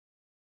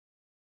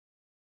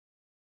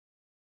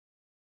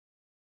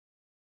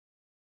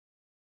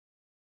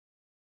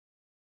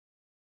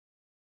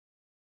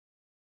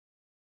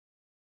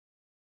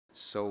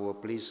So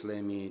please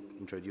let me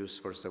introduce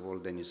first of all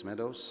Dennis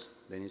Meadows.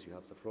 Dennis, you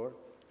have the floor.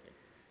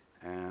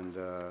 And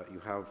you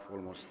have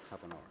almost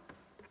half an hour.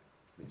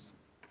 Please.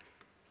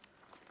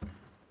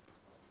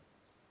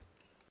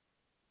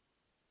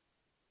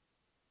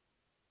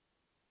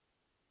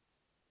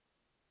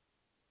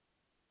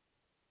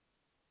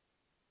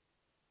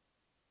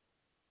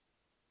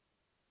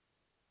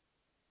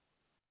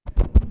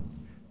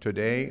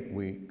 Today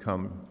we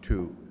come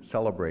to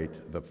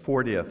celebrate the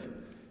 40th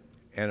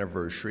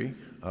anniversary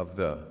of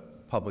the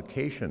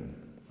publication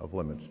of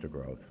Limits to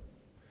Growth.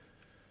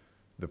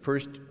 The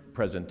first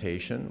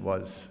presentation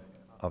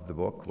of the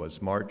book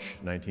was March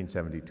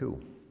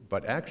 1972,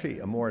 but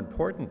actually a more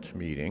important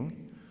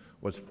meeting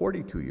was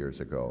 42 years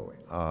ago.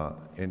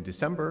 In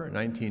December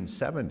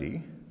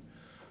 1970,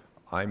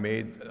 I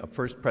made a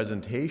first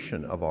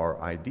presentation of our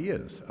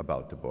ideas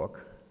about the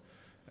book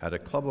at a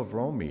Club of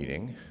Rome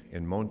meeting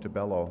in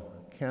Montebello,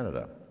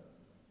 Canada.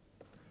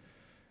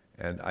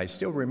 And I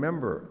still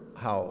remember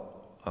how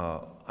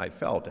I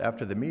felt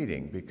after the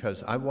meeting,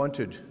 because I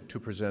wanted to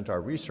present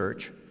our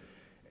research,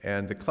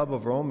 and the Club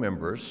of Rome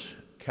members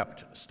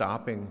kept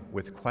stopping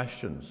with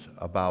questions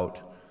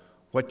about,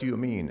 what do you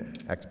mean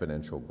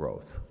exponential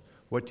growth?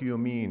 What do you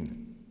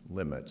mean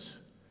limits?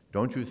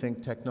 Don't you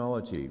think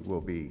technology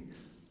will be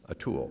a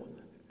tool?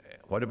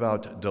 What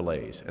about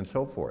delays? And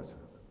so forth.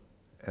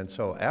 And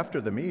so after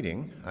the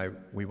meeting,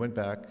 we went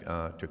back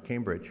to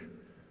Cambridge,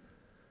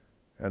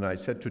 and I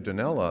said to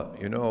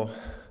Donella, you know,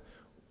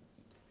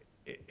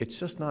 it's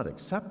just not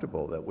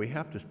acceptable that we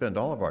have to spend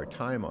all of our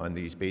time on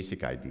these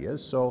basic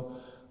ideas, so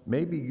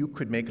maybe you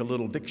could make a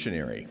little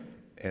dictionary,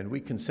 and we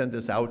can send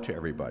this out to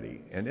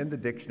everybody. And in the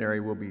dictionary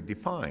will be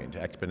defined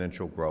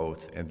exponential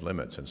growth and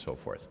limits and so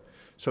forth.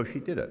 So she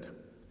did it.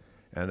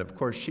 And of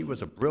course, she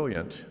was a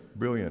brilliant,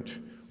 brilliant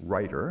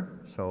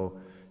writer, so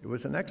it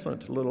was an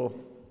excellent little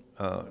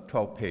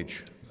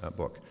 12-page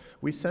book.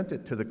 We sent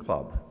it to the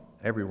club,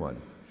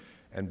 everyone,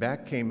 and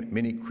back came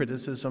many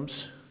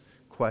criticisms,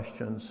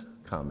 questions,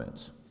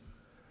 comments.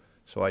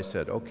 So I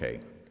said,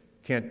 okay,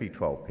 can't be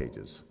 12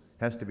 pages,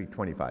 has to be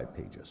 25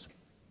 pages.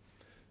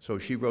 So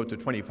she wrote the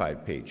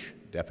 25-page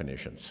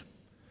definitions,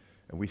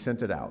 and we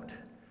sent it out.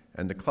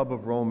 And the Club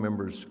of Rome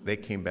members, they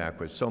came back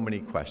with so many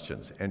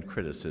questions and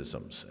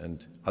criticisms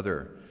and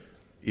other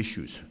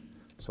issues.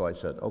 So I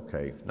said,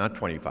 okay, not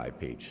 25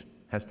 page,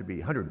 has to be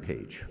 100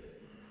 page.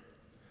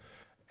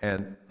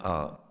 And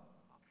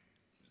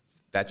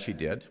that she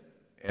did.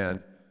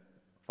 And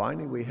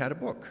finally, we had a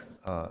book.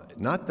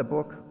 Not the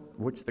book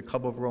which the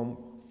Club of Rome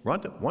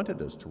wanted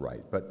us to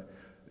write, but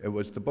it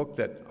was the book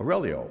that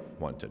Aurelio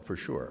wanted, for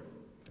sure.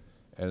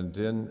 And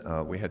then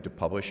we had to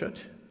publish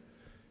it.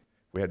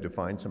 We had to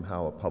find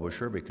somehow a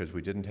publisher because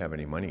we didn't have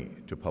any money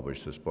to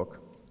publish this book.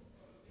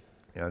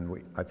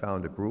 And I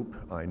found a group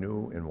I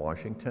knew in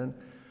Washington,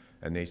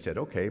 and they said,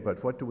 okay,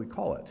 but what do we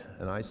call it?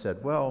 And I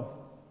said, well,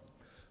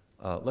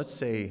 let's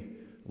say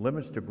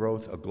Limits to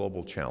Growth, a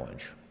Global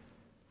Challenge.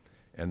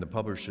 And the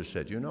publisher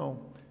said, you know,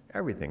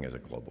 everything is a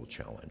global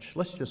challenge.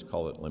 Let's just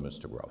call it Limits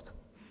to Growth.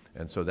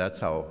 And so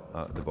that's how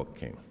the book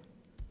came.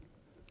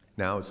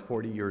 Now it's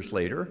 40 years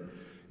later.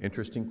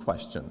 Interesting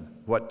question.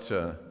 What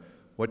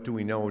do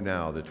we know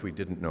now that we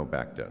didn't know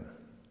back then?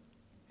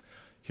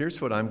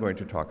 Here's what I'm going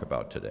to talk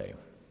about today.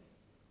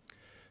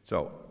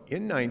 So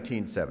in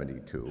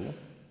 1972,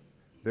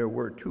 there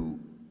were two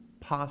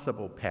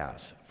possible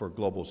paths for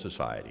global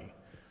society.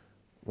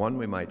 One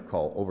we might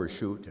call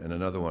overshoot, and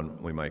another one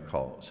we might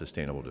call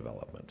sustainable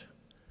development.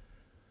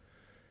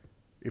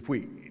 If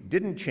we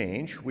didn't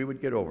change, we would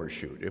get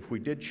overshoot. If we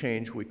did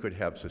change, we could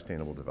have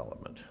sustainable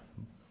development.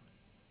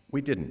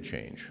 We didn't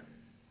change,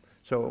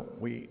 so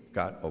we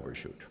got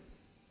overshoot.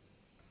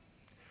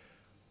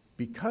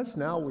 Because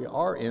now we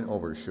are in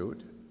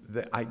overshoot,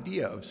 the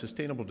idea of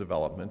sustainable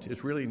development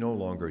is really no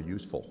longer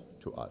useful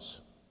to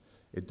us.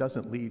 It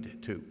doesn't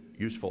lead to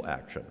useful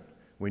action.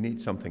 We need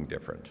something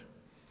different.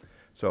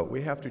 So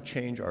we have to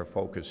change our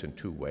focus in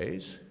two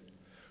ways.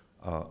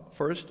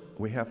 First,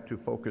 we have to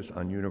focus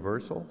on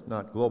universal,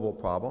 not global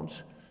problems.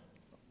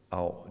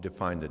 I'll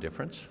define the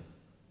difference.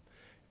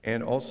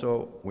 And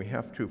also, we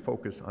have to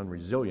focus on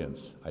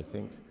resilience, I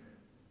think,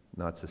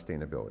 not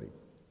sustainability.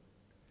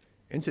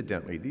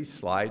 Incidentally, these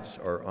slides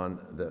are on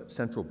the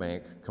central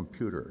bank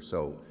computer,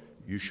 so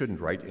you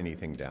shouldn't write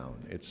anything down.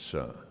 It's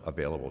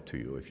available to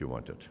you if you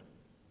want it.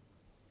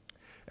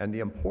 And the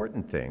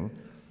important thing,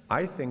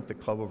 I think the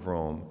Club of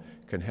Rome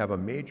can have a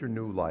major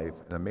new life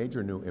and a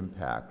major new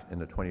impact in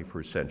the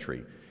 21st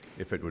century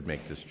if it would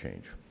make this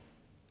change.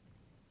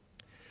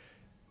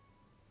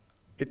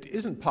 It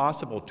isn't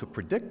possible to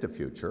predict the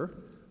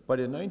future, but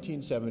in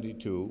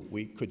 1972,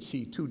 we could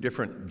see two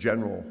different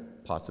general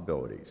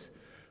possibilities.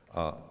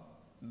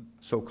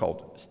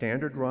 So-called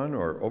standard run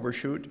or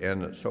overshoot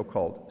and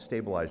so-called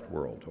stabilized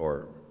world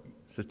or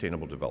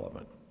sustainable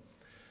development.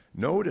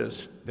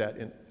 Notice that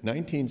in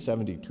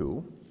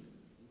 1972,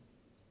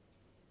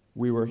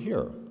 we were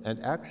here,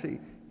 and actually,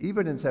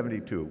 even in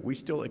 72, we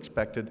still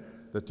expected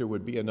that there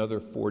would be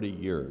another 40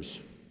 years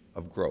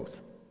of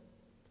growth.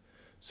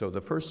 So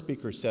the first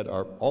speaker said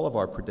all of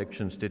our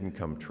predictions didn't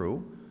come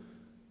true,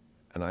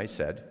 and I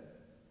said,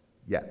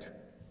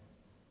 yet,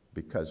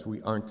 because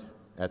we aren't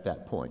at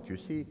that point. You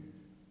see,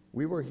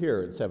 we were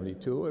here in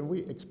 '72, and we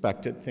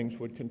expected things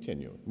would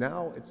continue.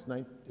 Now it's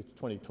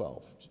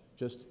 2012,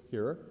 just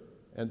here,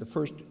 and the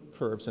first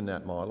curves in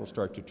that model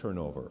start to turn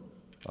over.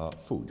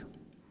 Food.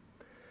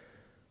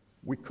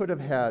 We could have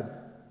had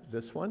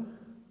this one,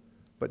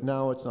 but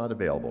now it's not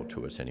available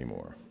to us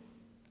anymore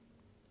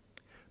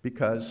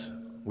because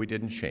we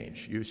didn't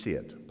change. You see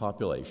it,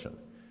 population.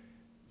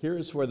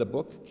 Here's where the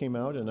book came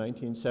out in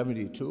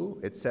 1972.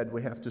 It said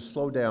we have to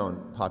slow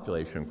down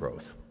population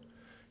growth.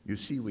 You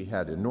see we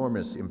had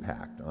enormous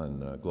impact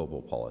on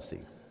global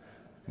policy.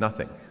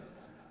 Nothing.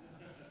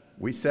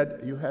 We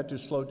said you had to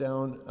slow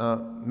down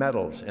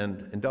metals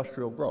and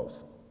industrial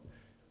growth.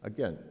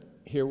 Again,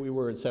 here we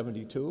were in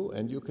 '72,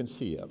 and you can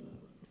see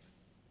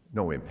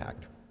no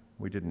impact.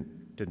 We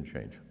didn't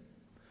change.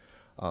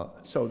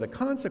 So the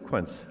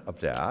consequence of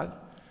that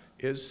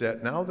is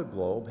that now the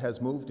globe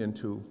has moved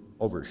into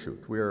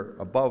overshoot. We're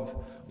above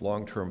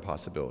long-term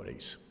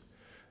possibilities.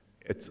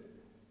 It's a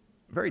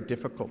very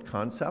difficult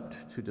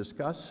concept to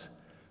discuss.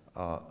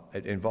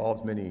 It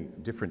involves many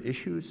different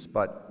issues,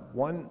 but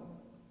one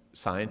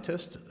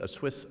scientist, a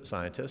Swiss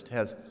scientist,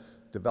 has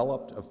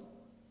developed a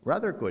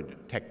rather good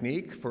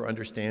technique for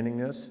understanding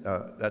this.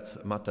 That's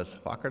Matthias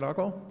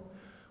Fakernagel,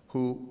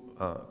 who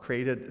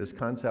created this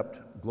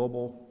concept,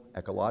 global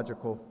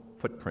ecological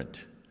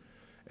footprint.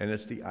 And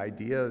it's the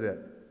idea that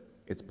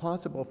it's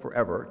possible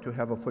forever to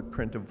have a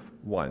footprint of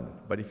 1,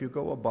 but if you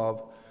go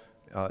above,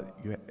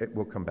 it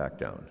will come back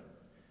down.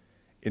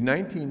 In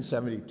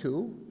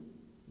 1972,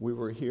 we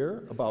were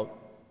here about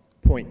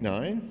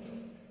 0.9.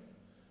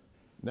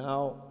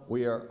 Now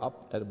we are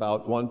up at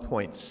about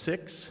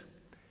 1.6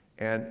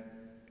 and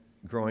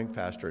growing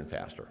faster and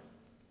faster.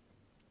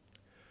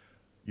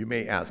 You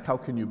may ask, how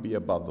can you be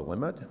above the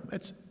limit?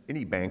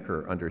 Any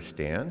banker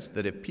understands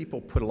that if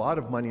people put a lot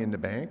of money in the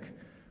bank,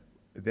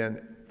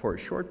 then for a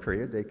short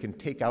period they can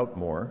take out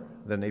more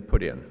than they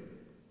put in.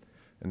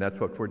 And that's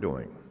what we're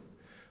doing.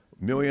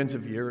 Millions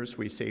of years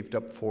we saved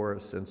up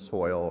forests and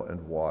soil and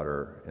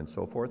water and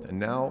so forth, and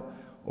now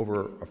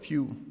over a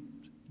few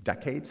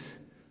decades,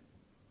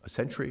 a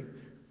century,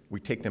 we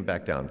take them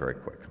back down very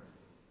quick.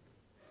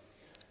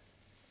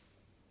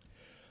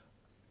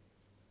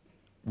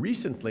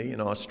 Recently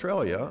in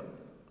Australia,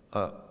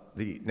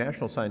 the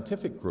National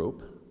Scientific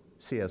Group,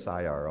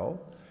 CSIRO,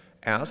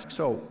 asked,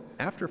 so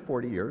after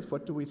 40 years,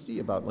 what do we see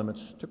about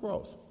limits to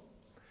growth?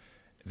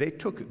 They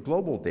took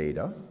global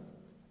data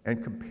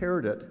and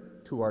compared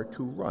it to our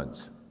 2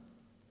 runs.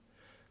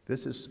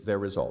 This is their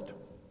result.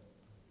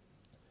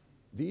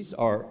 These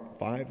are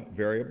 5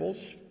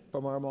 variables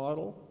from our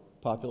model: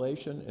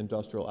 population,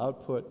 industrial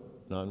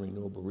output,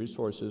 non-renewable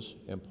resources,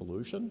 and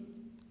pollution.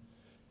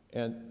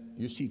 And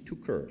you see 2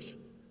 curves.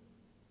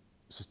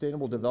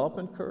 Sustainable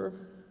development curve,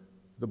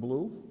 the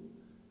blue,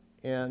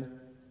 and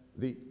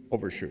the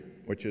overshoot,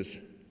 which is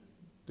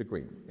the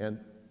green. And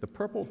the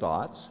purple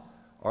dots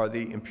are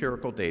the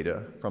empirical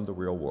data from the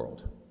real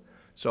world.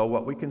 So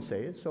what we can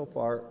say is so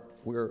far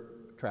we're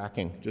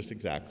tracking just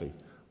exactly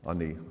on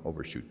the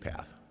overshoot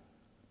path.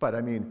 But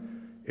I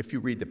mean, if you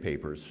read the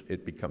papers,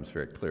 it becomes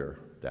very clear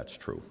that's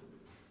true.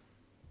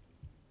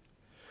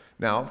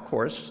 Now, of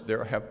course,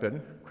 there have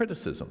been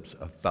criticisms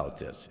about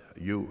this.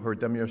 You heard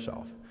them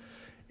yourself.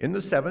 In the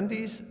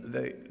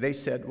 70s, they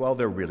said, well,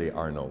 there really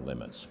are no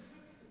limits.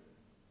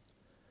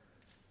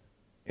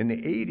 In the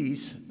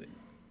 80s,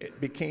 it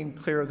became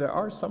clear there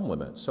are some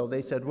limits. So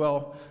they said,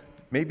 well,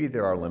 maybe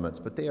there are limits,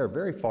 but they are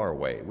very far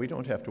away. We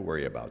don't have to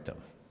worry about them.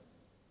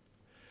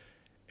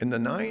 In the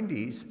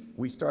 90s,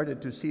 we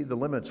started to see the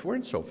limits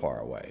weren't so far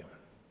away.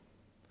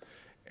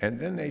 And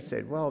then they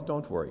said, well,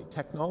 don't worry.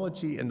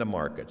 Technology and the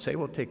markets, they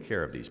will take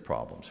care of these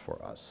problems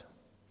for us.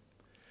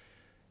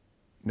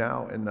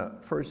 Now, in the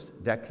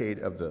first decade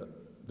of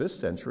this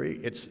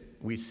century,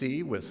 we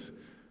see with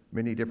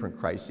many different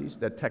crises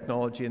that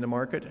technology and the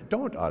market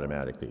don't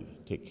automatically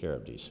take care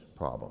of these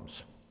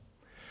problems.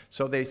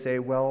 So they say,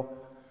 well,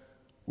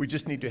 we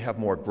just need to have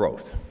more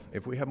growth.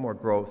 If we have more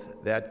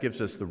growth, that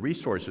gives us the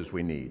resources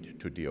we need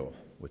to deal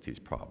with these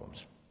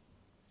problems.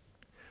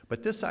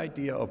 But this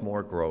idea of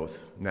more growth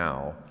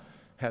now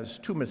has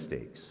 2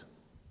 mistakes.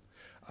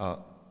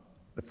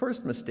 The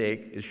first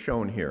mistake is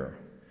shown here.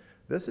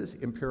 This is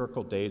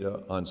empirical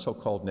data on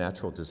so-called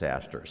natural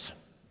disasters.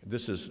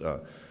 This is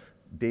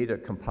data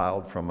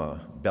compiled from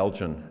a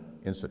Belgian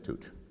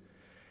institute.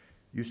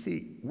 You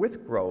see,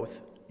 with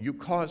growth, you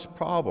cause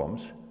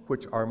problems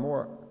which are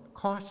more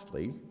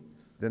costly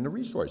than the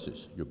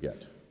resources you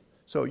get.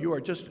 So you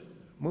are just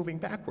moving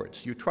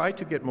backwards. You try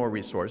to get more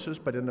resources,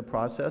 but in the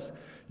process,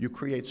 you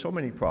create so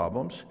many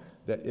problems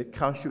that it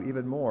costs you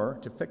even more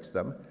to fix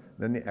them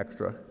than the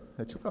extra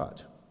that you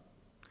got.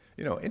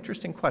 You know,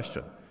 interesting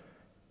question.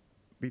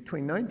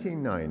 Between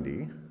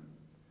 1990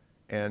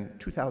 and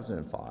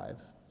 2005,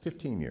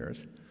 15 years,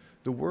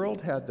 the world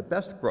had the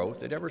best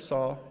growth it ever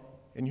saw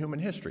in human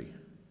history,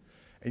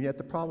 and yet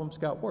the problems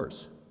got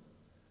worse.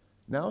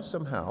 Now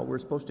somehow we're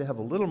supposed to have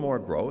a little more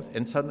growth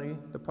and suddenly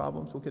the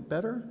problems will get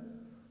better?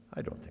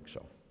 I don't think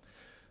so.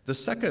 The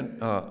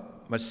second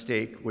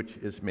mistake which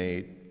is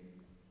made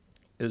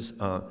is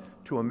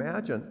to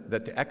imagine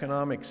that the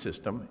economic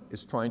system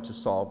is trying to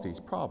solve these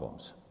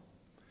problems.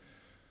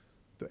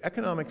 The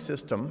economic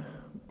system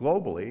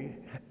globally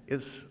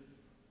is,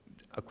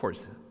 of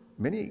course,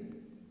 many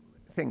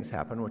things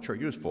happen which are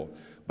useful,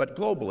 but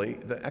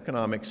globally the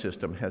economic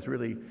system has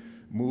really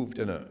moved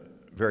in a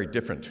very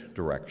different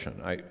direction.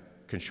 I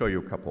can show you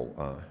a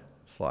couple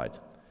slides.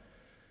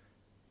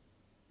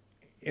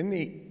 In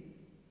the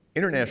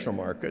international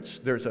markets,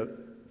 there's a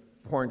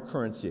foreign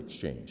currency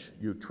exchange.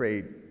 You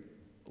trade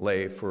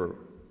lei for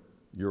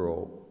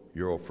euro,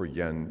 euro for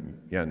yen,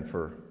 yen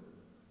for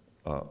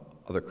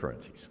other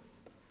currencies.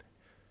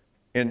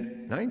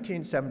 In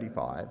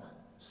 1975,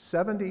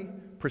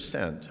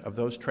 70% of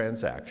those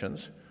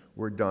transactions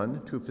were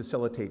done to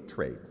facilitate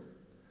trade.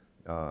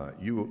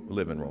 You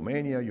live in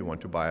Romania, you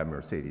want to buy a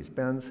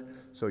Mercedes-Benz,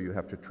 so you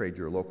have to trade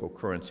your local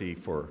currency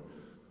for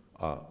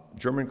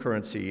German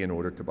currency in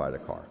order to buy the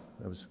car.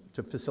 That was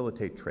to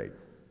facilitate trade.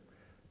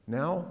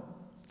 Now,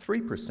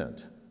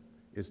 3%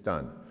 is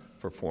done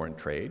for foreign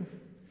trade.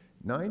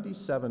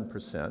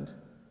 97%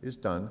 is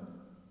done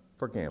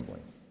for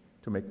gambling,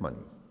 to make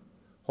money,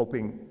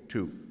 hoping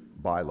to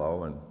buy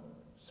low and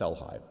sell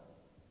high.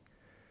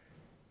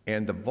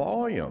 And the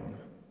volume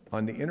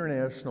on the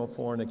international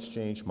foreign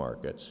exchange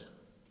markets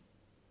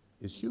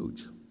is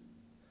huge.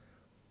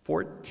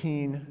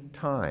 14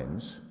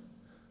 times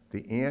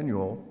the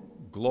annual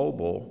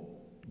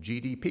global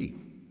GDP.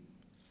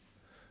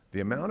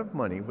 The amount of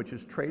money which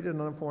is traded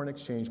on foreign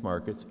exchange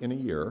markets in a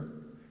year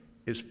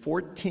is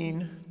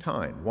 14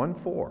 times,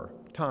 1/4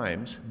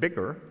 times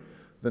bigger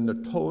than the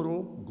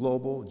total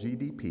global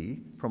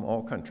GDP from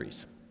all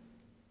countries.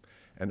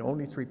 And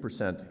only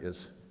 3%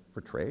 is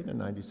for trade and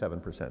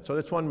 97%. So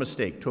that's one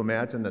mistake, to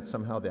imagine that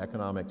somehow the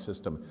economic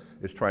system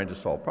is trying to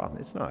solve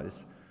problems. It's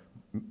not.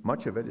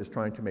 Much of it is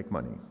trying to make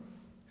money.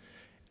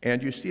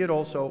 And you see it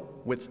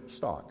also with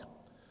stock.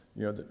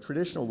 You know, the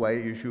traditional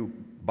way is you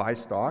buy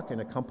stock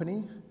in a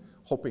company,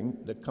 hoping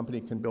the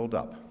company can build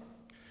up.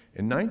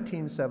 In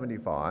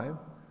 1975,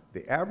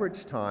 the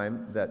average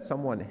time that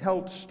someone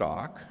held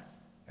stock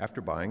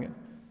after buying it,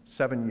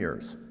 7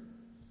 years.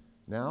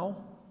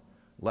 Now,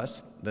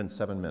 less than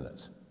 7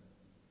 minutes.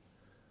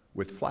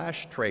 With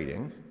flash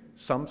trading,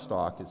 some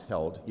stock is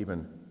held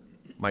even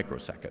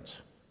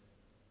microseconds.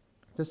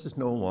 This is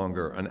no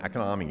longer an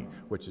economy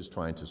which is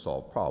trying to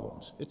solve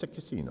problems. It's a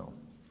casino.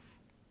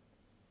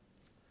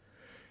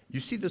 You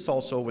see this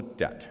also with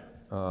debt.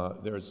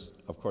 There's,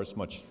 of course,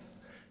 much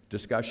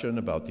discussion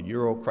about the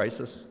euro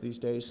crisis these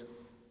days.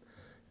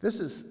 This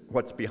is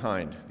what's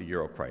behind the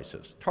euro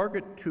crisis.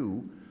 Target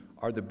 2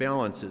 are the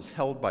balances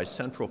held by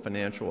central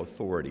financial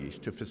authorities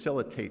to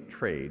facilitate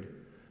trade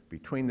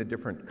between the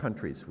different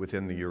countries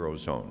within the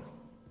Eurozone.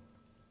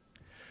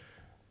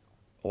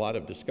 A lot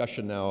of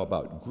discussion now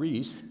about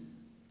Greece.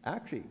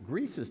 Actually,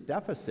 Greece's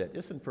deficit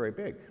isn't very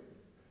big.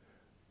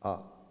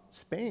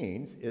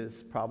 Spain's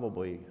is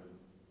probably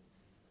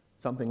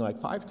something like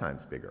 5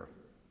 times bigger.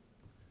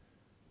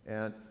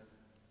 And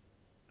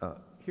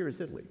here's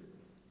Italy.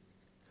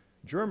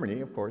 Germany,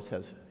 of course,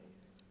 has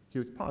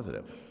huge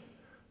positive.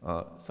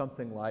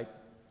 Something like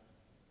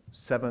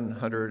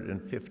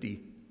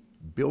 750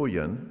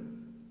 billion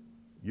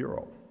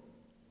euro.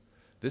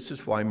 This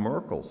is why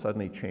Merkel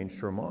suddenly changed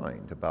her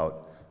mind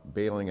about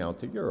bailing out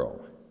the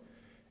euro.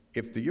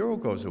 If the euro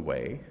goes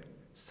away,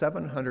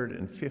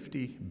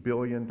 $750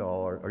 billion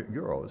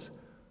euros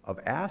of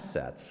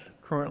assets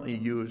currently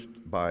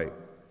used by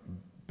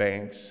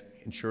banks,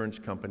 insurance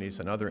companies,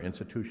 and other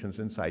institutions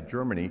inside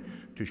Germany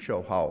to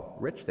show how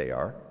rich they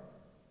are,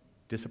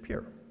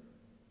 disappear.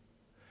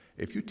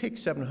 If you take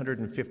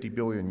 750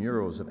 billion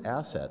euros of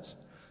assets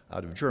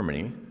out of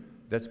Germany,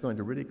 that's going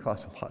to really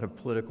cause a lot of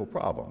political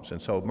problems.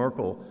 And so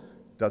Merkel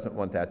doesn't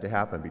want that to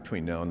happen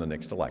between now and the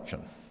next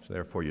election. So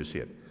therefore you see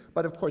it.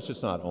 But of course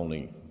it's not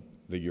only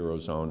the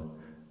Eurozone.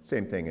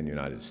 Same thing in the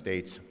United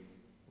States.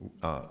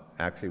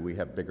 Actually, we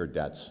have bigger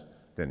debts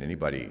than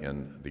anybody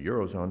in the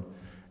Eurozone.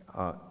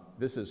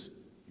 This is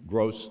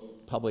gross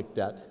public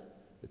debt.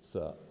 It's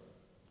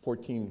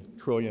 14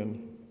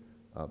 trillion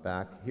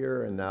back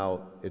here, and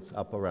now it's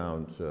up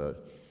around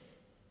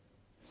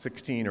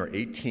 16 or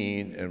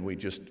 18, and we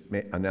just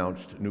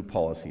announced new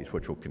policies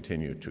which will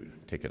continue to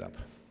take it up.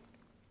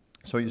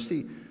 So you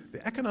see,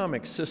 the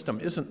economic system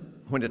isn't,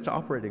 when it's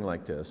operating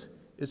like this,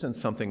 isn't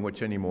something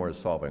which anymore is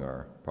solving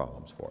our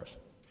problems for us.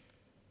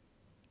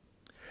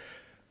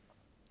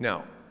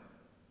 Now,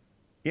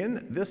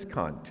 in this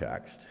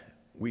context,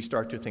 we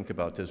start to think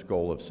about this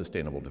goal of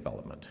sustainable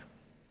development.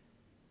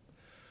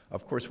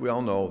 Of course, we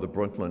all know the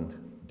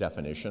Brundtland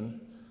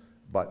definition,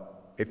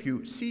 but if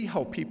you see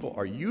how people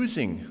are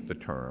using the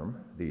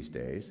term these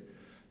days,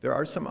 there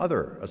are some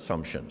other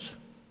assumptions.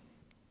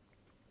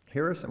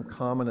 Here are some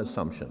common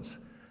assumptions.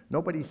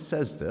 Nobody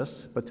says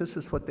this, but this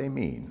is what they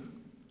mean.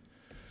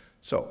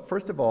 So,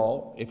 first of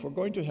all, if we're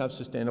going to have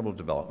sustainable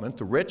development,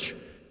 the rich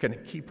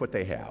can keep what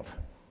they have.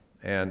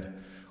 and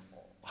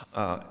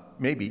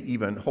maybe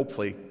even,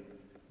 hopefully,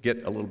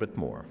 get a little bit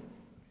more.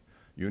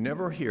 You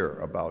never hear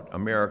about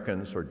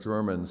Americans or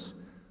Germans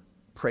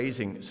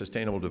praising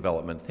sustainable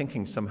development,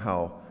 thinking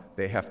somehow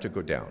they have to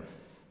go down.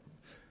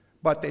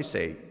 But they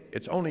say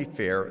it's only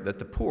fair that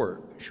the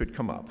poor should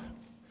come up.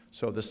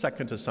 So the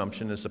second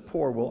assumption is the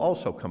poor will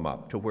also come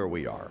up to where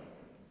we are.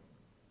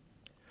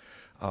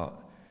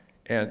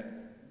 And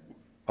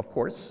of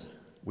course,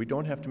 we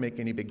don't have to make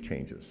any big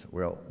changes.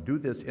 We'll do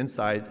this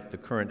inside the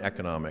current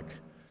economic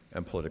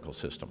and political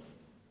system.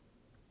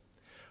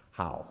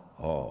 How?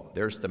 Oh,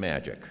 there's the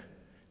magic.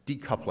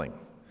 Decoupling.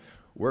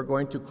 We're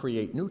going to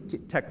create new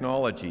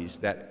technologies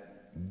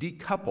that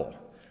decouple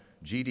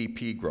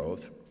GDP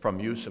growth from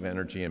use of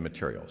energy and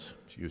materials.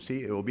 So you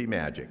see, it will be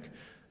magic.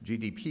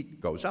 GDP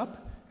goes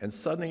up, and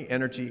suddenly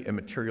energy and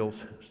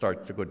materials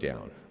start to go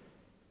down.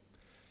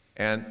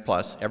 And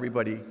plus,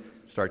 everybody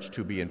starts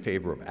to be in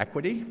favor of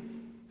equity,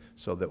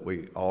 so that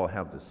we all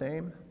have the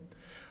same.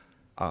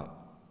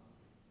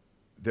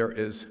 There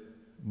is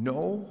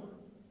no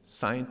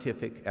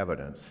scientific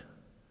evidence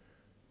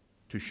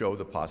to show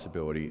the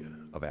possibility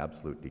of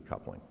absolute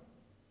decoupling.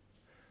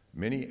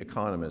 Many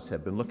economists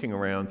have been looking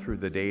around through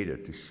the data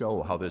to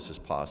show how this is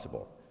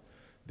possible.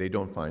 They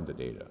don't find the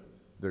data.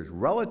 There's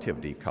relative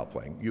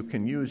decoupling. You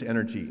can use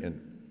energy and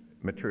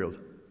materials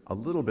a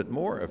little bit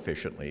more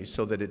efficiently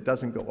so that it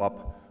doesn't go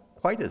up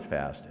quite as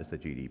fast as the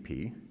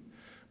GDP,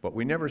 but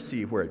we never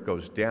see where it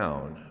goes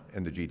down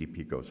and the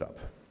GDP goes up.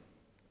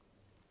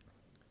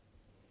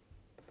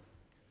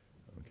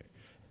 Okay.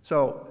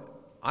 So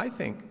I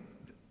think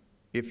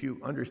if you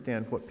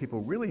understand what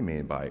people really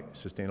mean by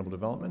sustainable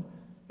development,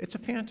 it's a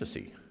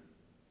fantasy.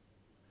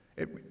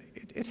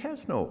 It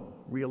has no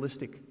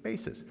realistic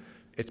basis.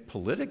 It's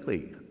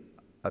politically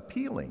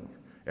appealing.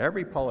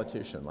 Every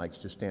politician likes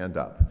to stand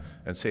up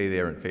and say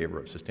they're in favor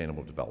of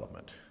sustainable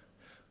development.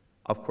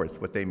 Of course,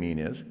 what they mean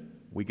is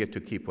we get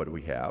to keep what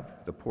we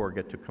have, the poor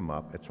get to come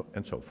up,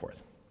 and so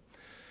forth.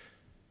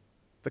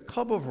 The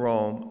Club of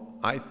Rome,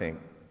 I think,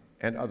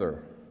 and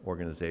other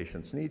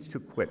organizations, needs to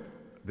quit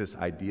this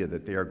idea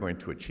that they are going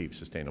to achieve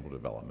sustainable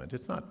development.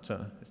 It's not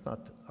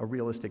a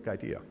realistic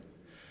idea.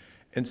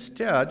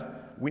 Instead,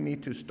 we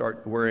need to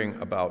start worrying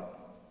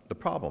about the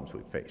problems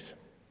we face.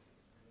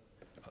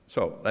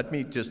 So let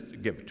me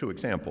just give two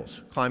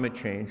examples, climate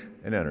change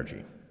and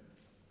energy.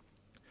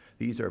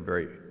 These are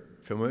very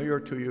familiar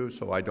to you,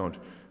 so I don't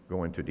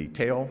go into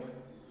detail.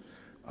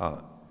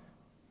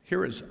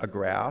 Here is a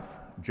graph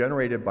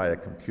generated by a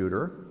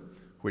computer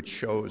which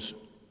shows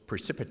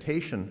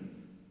precipitation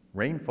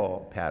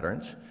rainfall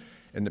patterns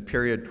in the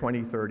period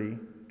 2030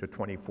 to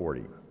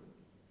 2040.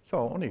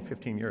 So only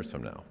 15 years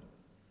from now.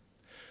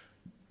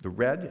 The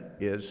red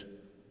is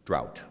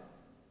drought.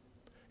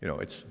 You know,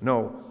 it's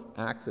no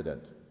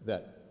accident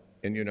that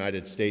in the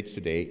United States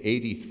today,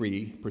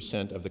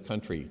 83% of the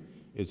country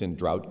is in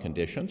drought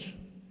conditions.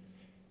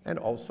 And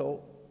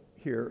also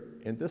here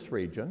in this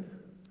region,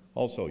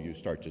 also you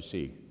start to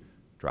see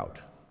drought.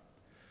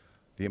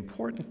 The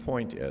important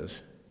point is,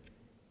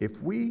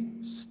 if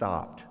we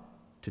stopped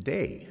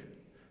today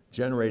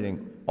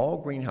generating all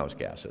greenhouse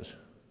gases,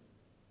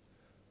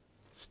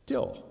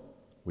 still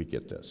we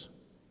get this.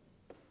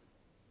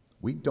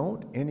 We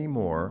don't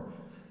anymore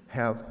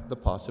have the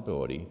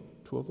possibility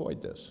to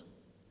avoid this.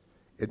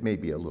 It may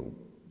be a little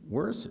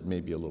worse, it may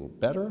be a little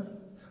better.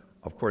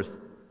 Of course,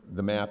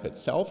 the map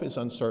itself is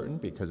uncertain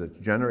because it's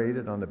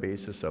generated on the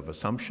basis of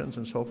assumptions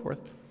and so forth.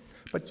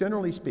 But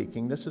generally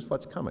speaking, this is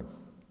what's coming.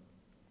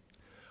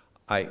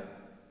 I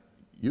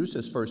used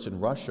this first in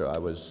Russia. I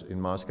was in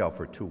Moscow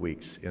for 2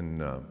 weeks in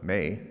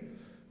May.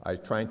 I was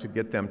trying to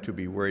get them to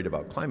be worried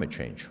about climate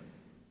change.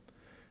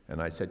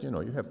 And I said, you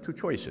know, you have two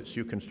choices.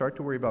 You can start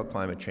to worry about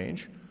climate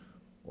change,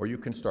 or you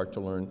can start to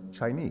learn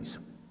Chinese.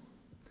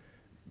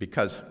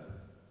 Because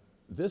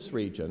this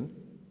region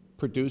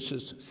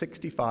produces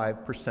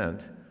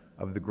 65%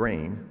 of the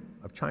grain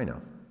of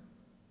China.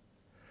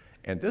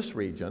 And this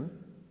region,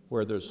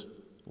 where there's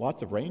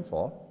lots of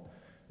rainfall,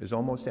 is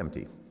almost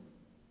empty.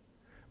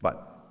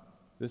 But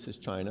this is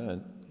China,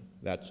 and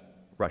that's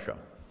Russia.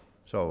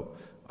 So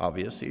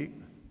obviously,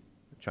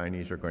 the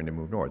Chinese are going to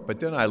move north. But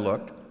then I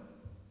looked,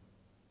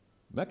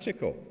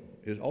 Mexico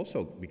is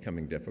also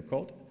becoming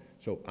difficult,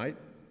 so I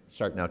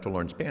start now to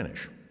learn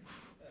Spanish.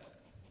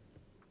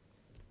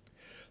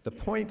 The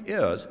point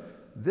is,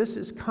 this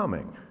is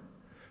coming.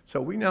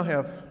 So we now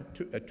have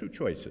two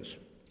choices.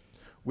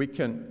 We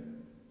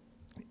can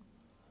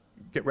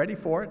get ready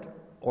for it,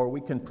 or we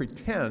can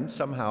pretend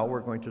somehow we're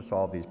going to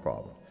solve these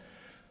problems.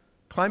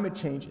 Climate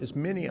change is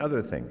many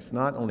other things,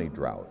 not only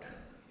drought.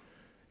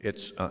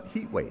 It's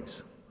heat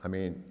waves. I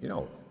mean, you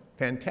know,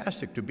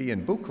 fantastic to be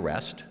in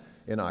Bucharest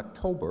in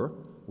October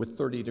with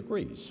 30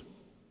 degrees.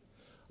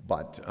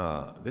 But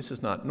this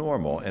is not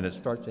normal, and it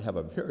starts to have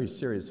a very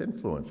serious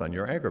influence on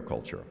your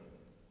agriculture.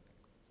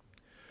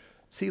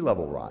 Sea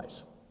level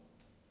rise,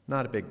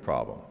 not a big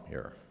problem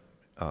here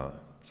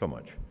so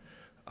much.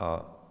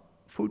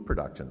 Food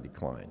production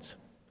declines.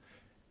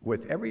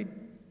 With every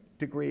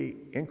degree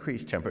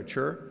increased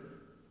temperature,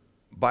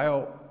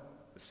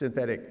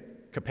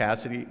 synthetic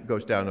capacity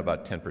goes down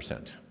about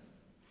 10%.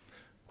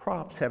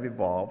 Crops have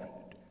evolved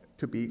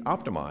to be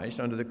optimized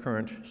under the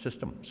current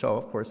system. So,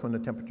 of course, when the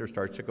temperature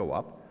starts to go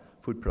up,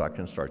 food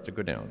production starts to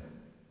go down.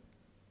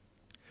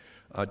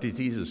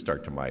 Diseases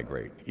start to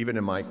migrate. Even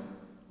in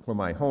where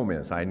my home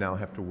is, I now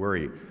have to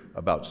worry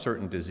about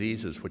certain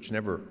diseases which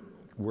never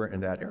were in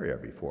that area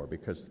before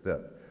because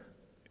the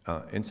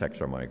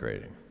insects are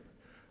migrating.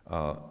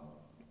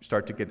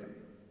 Start to get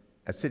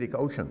acidic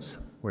oceans,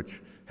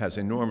 which has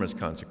enormous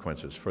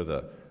consequences for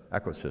the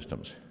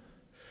ecosystems.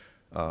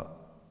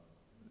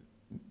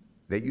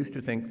 They used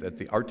to think that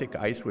the Arctic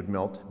ice would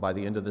melt by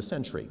the end of the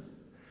century.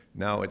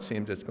 Now it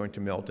seems it's going to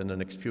melt in the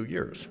next few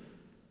years.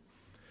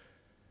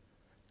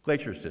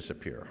 Glaciers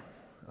disappear.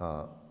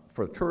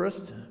 For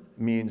tourists,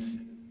 means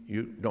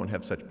you don't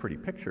have such pretty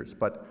pictures,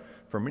 but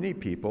for many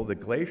people, the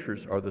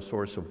glaciers are the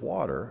source of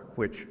water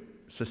which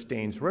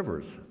sustains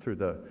rivers through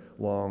the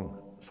long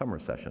summer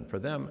session. For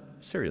them,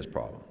 serious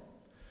problem.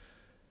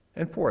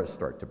 And forests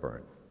start to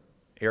burn.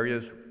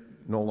 Areas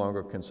no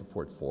longer can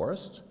support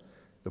forests.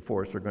 The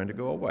forests are going to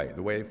go away.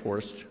 The way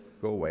forests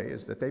go away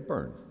is that they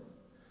burn.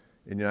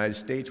 In the United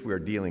States, we are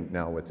dealing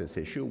now with this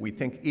issue. We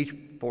think each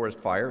forest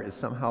fire is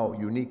somehow a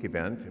unique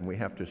event, and we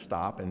have to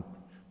stop and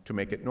to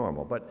make it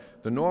normal.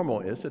 But the normal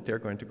is that they're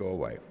going to go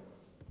away.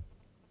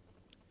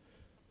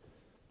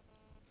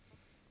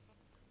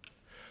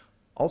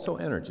 Also,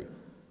 energy.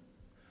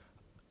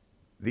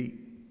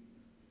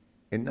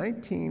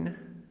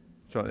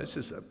 So this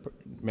is a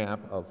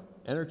map of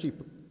energy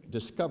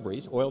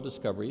discoveries, oil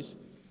discoveries,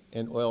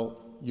 and oil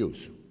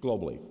use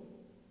globally.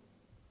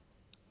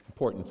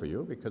 Important for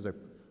you because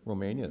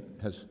Romania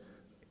has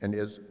and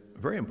is a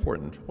very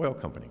important oil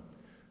company,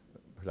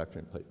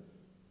 production plate.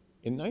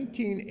 In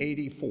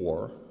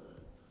 1984,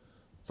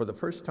 for the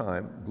first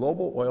time,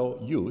 global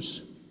oil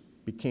use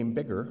became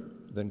bigger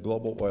than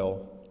global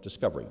oil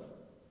discovery.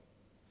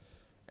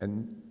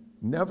 And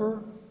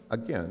never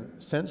again,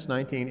 since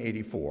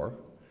 1984,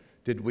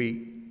 did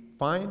we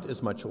find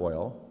as much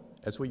oil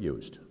as we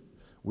used.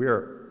 We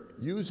are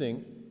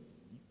using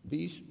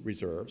these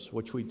reserves,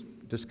 which we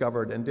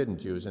discovered and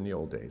didn't use in the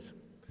old days.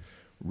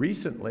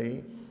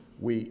 Recently,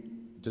 we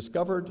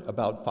discovered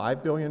about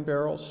 5 billion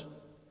barrels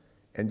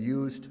and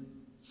used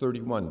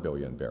 31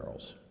 billion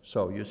barrels.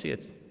 So you see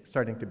it's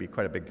starting to be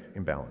quite a big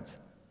imbalance.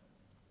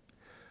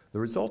 The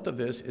result of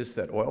this is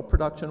that oil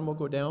production will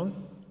go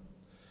down,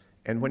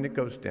 and when it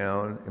goes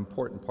down,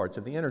 important parts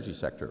of the energy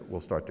sector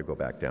will start to go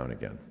back down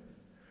again.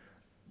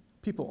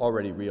 People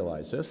already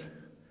realize this.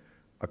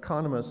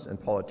 Economists and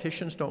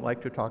politicians don't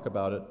like to talk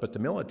about it, but the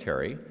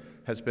military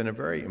has been a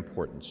very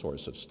important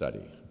source of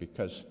study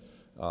because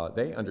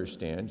they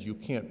understand you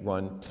can't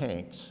run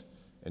tanks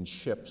and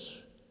ships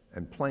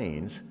and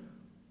planes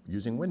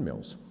using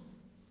windmills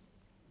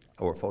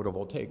or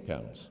photovoltaic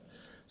panels.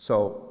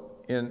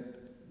 So in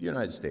the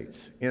United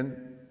States,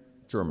 in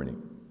Germany,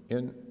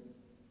 in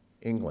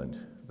England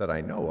that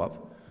I know of,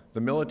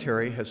 the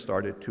military has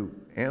started to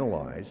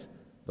analyze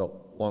the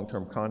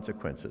long-term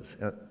consequences.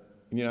 In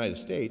the United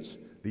States,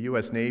 the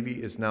US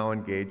Navy is now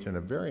engaged in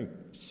a very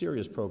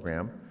serious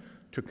program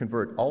to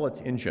convert all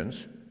its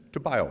engines to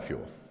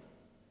biofuel.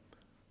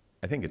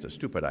 I think it's a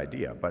stupid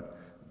idea, but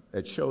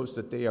it shows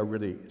that they are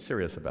really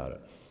serious about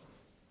it.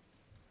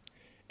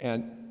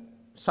 And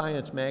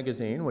Science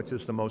magazine, which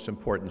is the most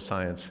important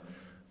science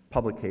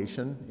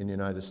publication in the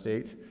United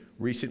States,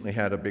 recently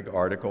had a big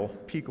article,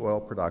 peak oil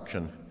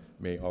production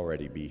may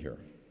already be here.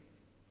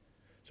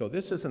 So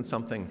this isn't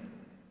something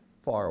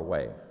far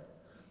away.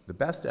 The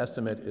best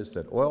estimate is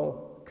that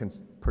oil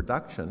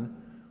production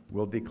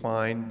will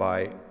decline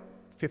by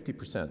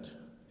 50%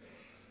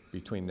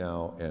 between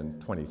now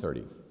and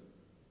 2030.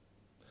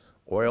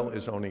 Oil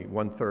is only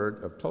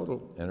 1/3 of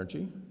total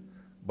energy,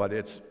 but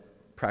it's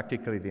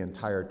practically the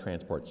entire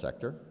transport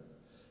sector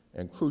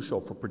and crucial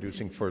for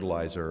producing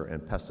fertilizer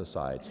and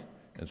pesticides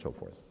and so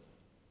forth.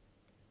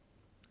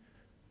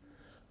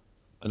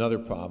 Another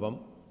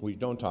problem we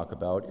don't talk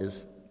about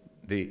is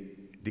the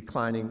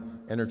declining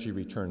energy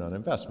return on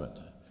investment.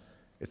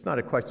 It's not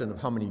a question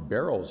of how many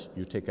barrels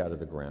you take out of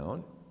the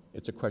ground,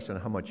 it's a question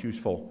of how much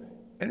useful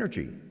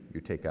energy you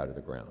take out of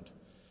the ground.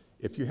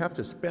 If you have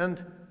to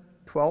spend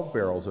 12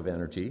 barrels of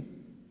energy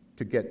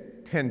to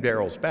get 10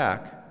 barrels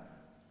back,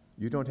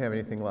 you don't have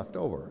anything left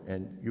over,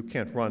 and you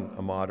can't run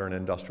a modern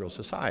industrial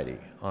society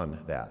on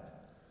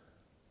that.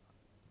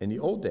 In the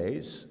old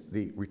days,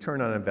 the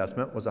return on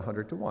investment was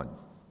 100 to 1.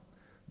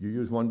 You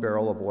use 1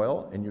 barrel of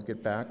oil and you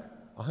get back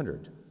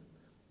 100.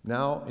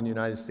 Now, in the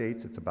United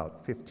States, it's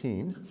about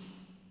 15.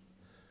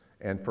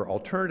 And for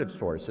alternative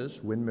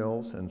sources,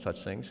 windmills and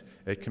such things,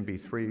 it can be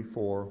 3,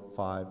 4,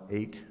 5,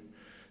 8.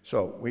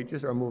 So we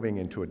just are moving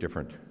into a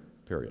different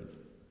period.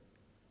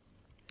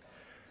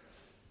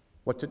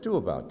 What to do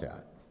about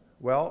that?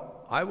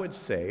 Well, I would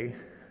say,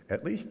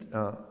 at least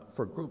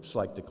for groups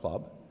like the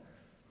club,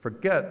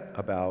 forget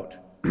about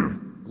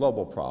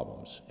global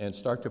problems and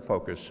start to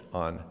focus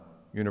on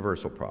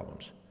universal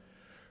problems.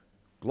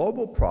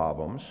 Global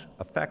problems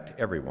affect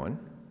everyone,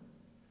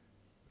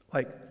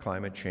 like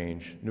climate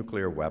change,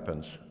 nuclear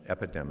weapons,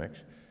 epidemics,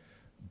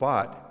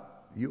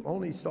 but you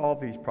only solve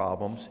these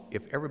problems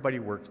if everybody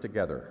works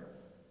together.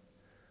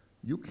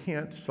 You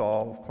can't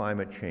solve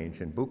climate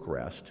change in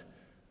Bucharest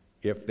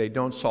if they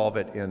don't solve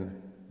it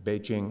in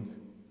Beijing,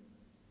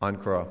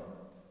 Ankara,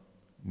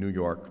 New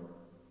York,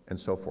 and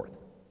so forth.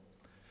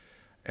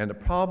 And the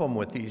problem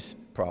with these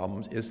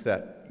problems is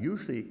that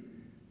usually,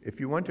 if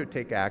you want to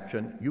take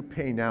action, you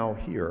pay now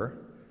here,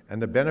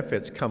 and the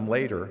benefits come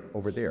later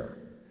over there.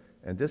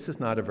 And this is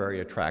not a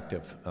very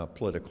attractive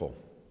political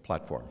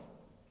platform.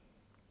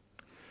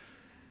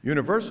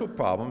 Universal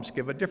problems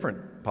give a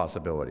different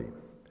possibility.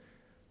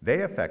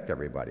 They affect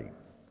everybody,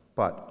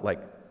 but like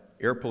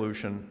air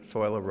pollution,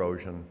 soil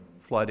erosion,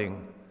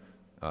 flooding,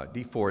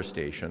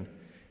 deforestation,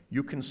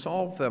 you can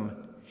solve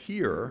them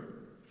here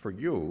for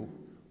you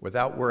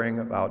without worrying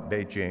about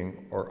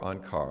Beijing or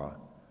Ankara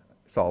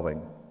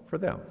solving for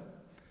them.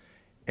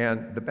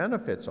 And the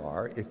benefits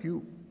are, if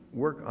you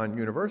work on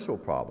universal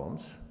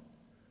problems,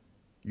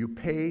 you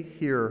pay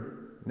here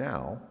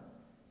now,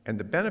 and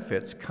the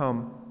benefits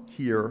come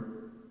here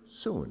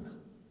soon.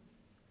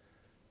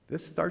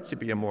 This starts to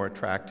be a more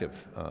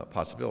attractive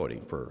possibility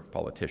for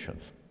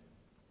politicians.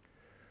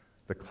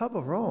 The Club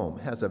of Rome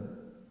has a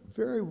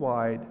very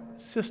wide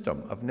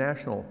system of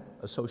national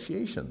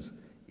associations,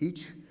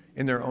 each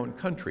in their own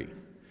country.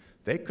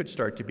 They could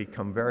start to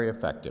become very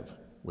effective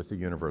with the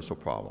universal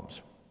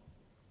problems.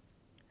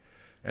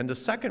 And the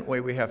second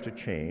way we have to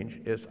change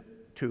is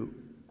to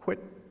quit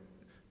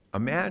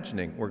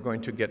imagining we're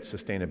going to get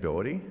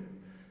sustainability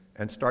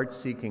and start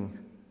seeking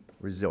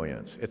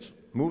resilience. It's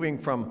moving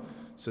from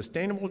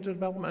sustainable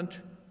development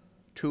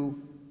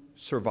to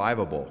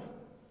survivable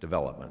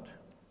development.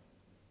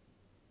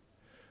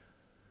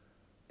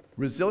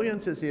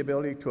 Resilience is the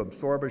ability to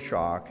absorb a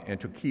shock and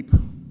to keep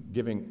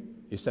giving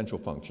essential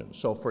functions.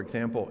 So, for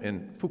example,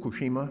 in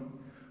Fukushima,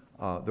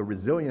 the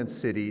resilient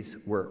cities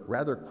were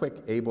rather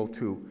quick able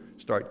to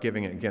start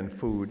giving, again,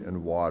 food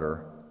and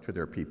water to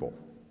their people.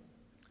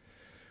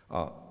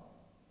 The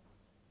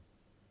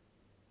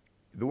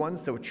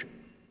ones which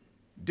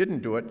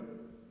didn't do it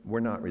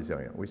were not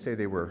resilient. We say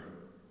they were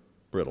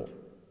brittle.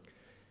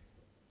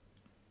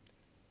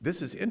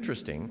 This is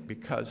interesting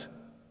because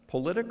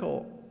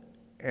political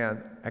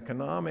and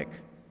economic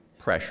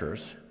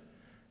pressures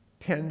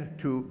tend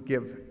to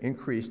give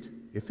increased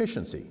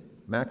efficiency,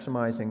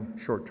 maximizing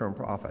short-term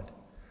profit.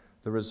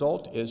 The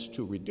result is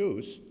to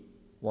reduce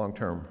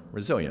long-term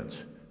resilience.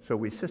 So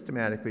we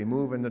systematically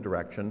move in the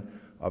direction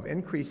of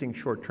increasing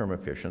short-term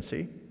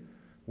efficiency,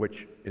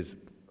 which is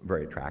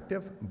very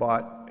attractive,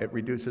 but it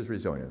reduces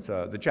resilience.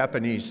 The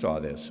Japanese saw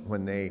this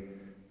when they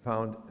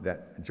found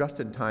that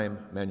just-in-time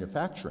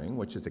manufacturing,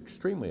 which is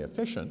extremely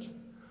efficient,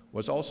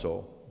 was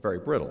also very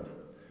brittle.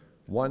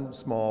 One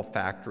small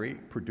factory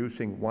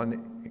producing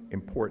one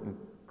important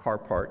car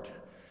part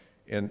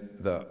in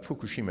the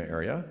Fukushima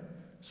area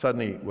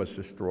suddenly was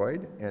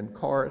destroyed, and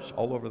cars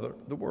all over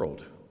the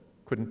world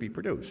couldn't be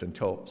produced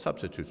until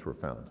substitutes were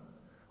found.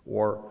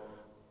 Or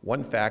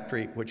one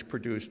factory which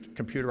produced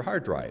computer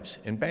hard drives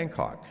in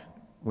Bangkok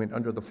went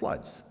under the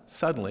floods.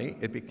 Suddenly,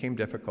 it became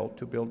difficult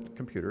to build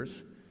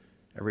computers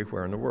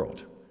everywhere in the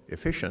world.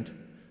 Efficient,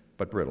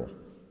 but brittle.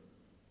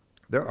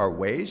 There are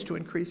ways to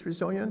increase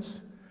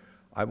resilience.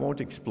 I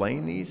won't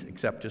explain these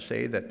except to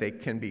say that they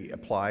can be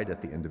applied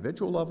at the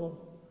individual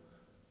level,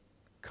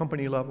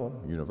 company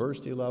level,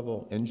 university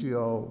level,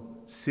 NGO,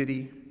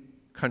 city,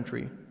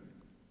 country,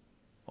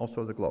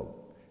 also the globe.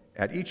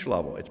 At each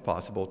level, it's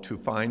possible to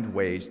find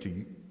ways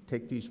to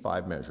take these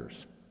 5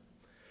 measures.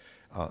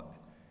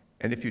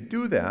 And if you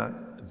do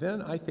that,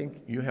 then I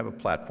think you have a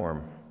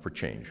platform for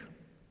change.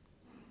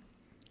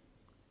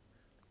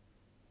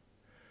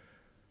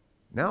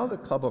 Now the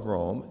Club of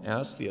Rome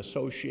asks the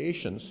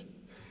associations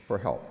for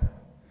help.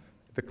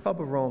 The Club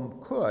of Rome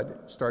could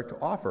start to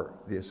offer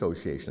the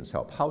associations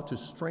help, how to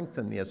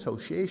strengthen the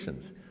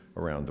associations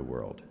around the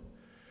world.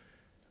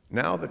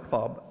 Now the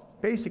club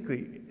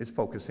basically is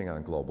focusing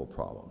on global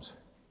problems.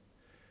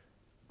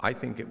 I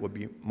think it would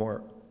be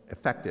more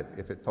effective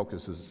if it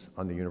focuses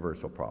on the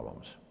universal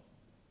problems.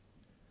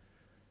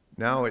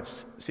 Now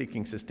it's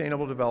seeking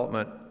sustainable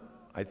development.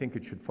 I think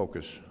it should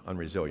focus on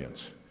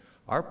resilience.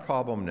 Our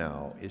problem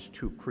now is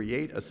to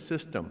create a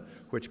system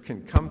which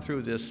can come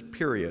through this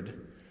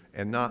period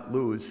and not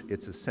lose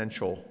its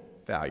essential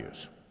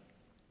values.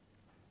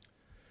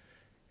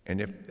 And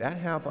if that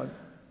happened,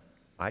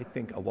 I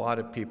think a lot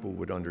of people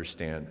would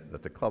understand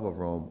that the Club of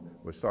Rome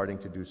was starting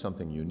to do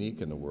something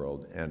unique in the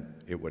world, and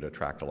it would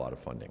attract a lot of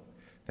funding.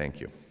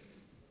 Thank you.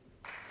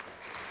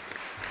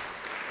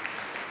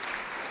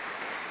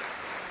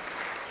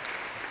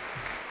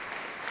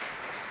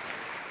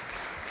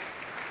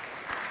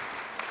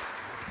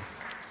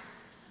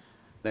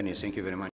 Dennis, thank you very much.